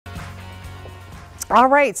All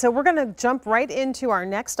right, so we're going to jump right into our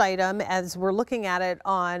next item as we're looking at it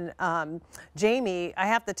on Jamie. I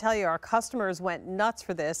have to tell you, our customers went nuts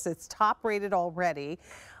for this. It's top rated already.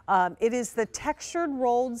 It is the textured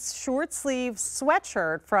rolled short sleeve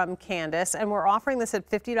sweatshirt from Candace, and we're offering this at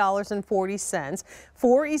 $50.40.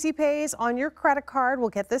 4 easy pays on your credit card will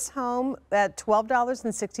get this home at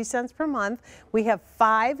 $12.60 per month. We have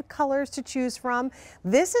 5 colors to choose from.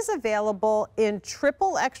 This is available in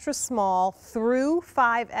triple extra small through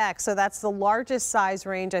 5X, so that's the largest size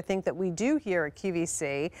range I think that we do here at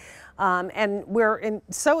QVC. And we're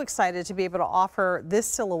so excited to be able to offer this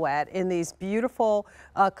silhouette in these beautiful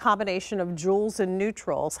combination of jewels and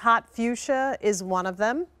neutrals. Hot fuchsia is one of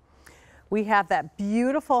them. We have that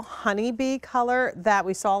beautiful honeybee color that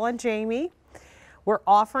we saw on Jamie. We're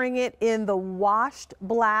offering it in the washed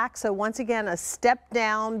black. So once again, a step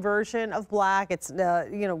down version of black. It's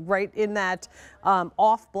right in that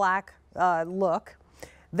off black look.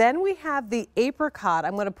 Then we have the apricot.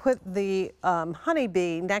 I'm going to put the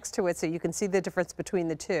honeybee next to it so you can see the difference between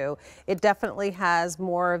the two. It definitely has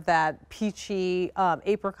more of that peachy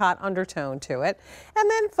apricot undertone to it. And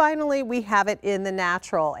then finally, we have it in the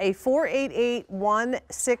natural, a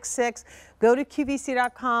 488166. Go to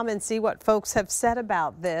QVC.com and see what folks have said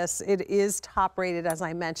about this. It is top rated, as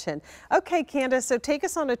I mentioned. Okay, Candace, so take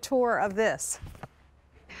us on a tour of this.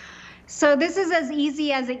 So this is as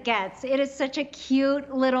easy as it gets. It is such a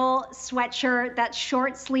cute little sweatshirt that's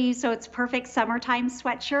short sleeve, so it's perfect summertime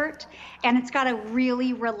sweatshirt. And it's got a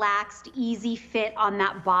really relaxed, easy fit on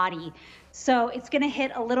that body. So it's gonna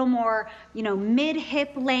hit a little more,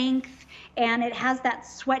 mid-hip length, and it has that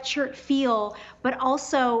sweatshirt feel, but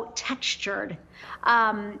also textured.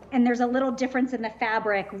 And there's a little difference in the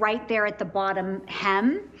fabric right there at the bottom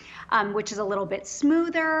hem, which is a little bit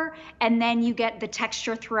smoother, and then you get the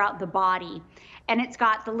texture throughout the body. And it's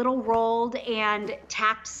got the little rolled and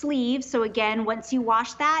tacked sleeves. So again, once you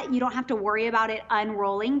wash that, you don't have to worry about it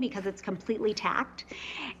unrolling because it's completely tacked.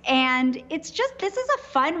 And it's just, this is a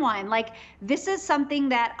fun one. Like, this is something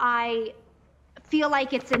that I feel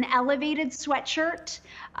like it's an elevated sweatshirt.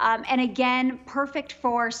 And again, perfect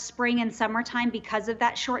for spring and summertime because of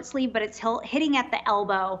that short sleeve, but it's hitting at the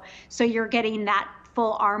elbow. So you're getting that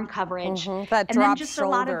full arm coverage. That drop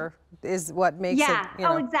shoulder is what makes it.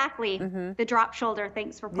 Oh, exactly. The drop shoulder.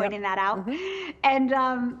 Thanks for pointing that out. And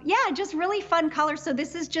yeah, just really fun color. So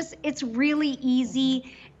this is just, it's really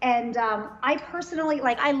easy. And I personally,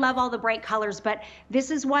 I love all the bright colors, but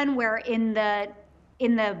this is one where in the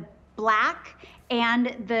black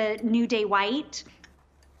and the New Day white,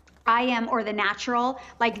 or the natural,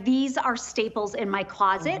 these are staples in my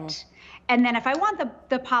closet. And then if I want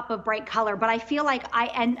the pop of bright color, but I feel like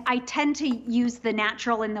I tend to use the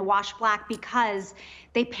natural and the wash black because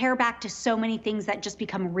they pair back to so many things that just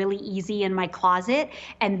become really easy in my closet.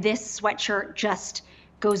 And this sweatshirt just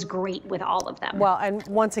goes great with all of them. Well, and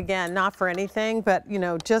once again, not for anything, but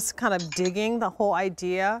just kind of digging the whole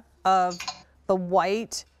idea of the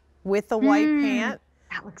white with the white pant.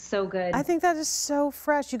 That looks so good. I think that is so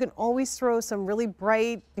fresh. You can always throw some really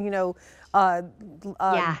bright, plasticky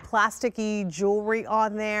jewelry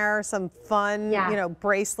on there. Some fun,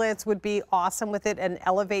 bracelets would be awesome with it and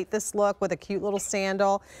elevate this look with a cute little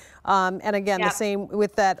sandal. And again, the same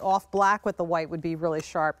with that off black with the white would be really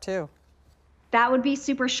sharp too. That would be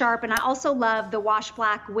super sharp. And I also love the wash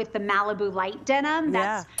black with the Malibu light denim.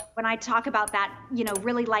 That's when I talk about that,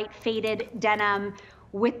 really light faded denim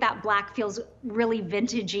with that black feels really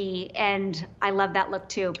vintagey, and I love that look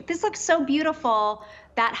too. But this looks so beautiful.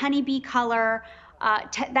 That honeybee color,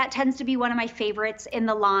 that tends to be one of my favorites in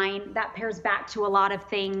the line. That pairs back to a lot of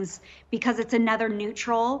things because it's another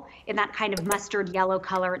neutral in that kind of mustard yellow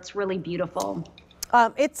color. It's really beautiful.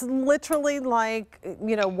 It's literally like,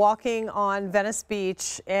 walking on Venice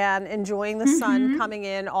Beach and enjoying the sun coming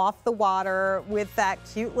in off the water with that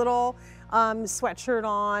cute little sweatshirt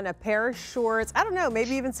on, a pair of shorts. I don't know,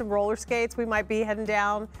 maybe even some roller skates. We might be heading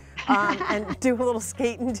down and do a little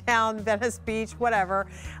skating down Venice Beach, whatever.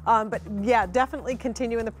 But yeah, definitely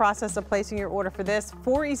continuing the process of placing your order for this.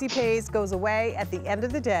 4 easy pays goes away at the end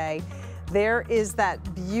of the day. There is that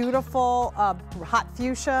beautiful hot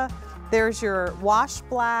fuchsia. There's your wash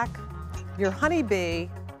black, your honeybee,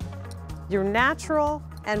 your natural,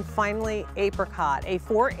 and finally apricot. A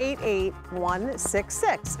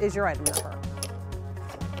 488166 is your item number.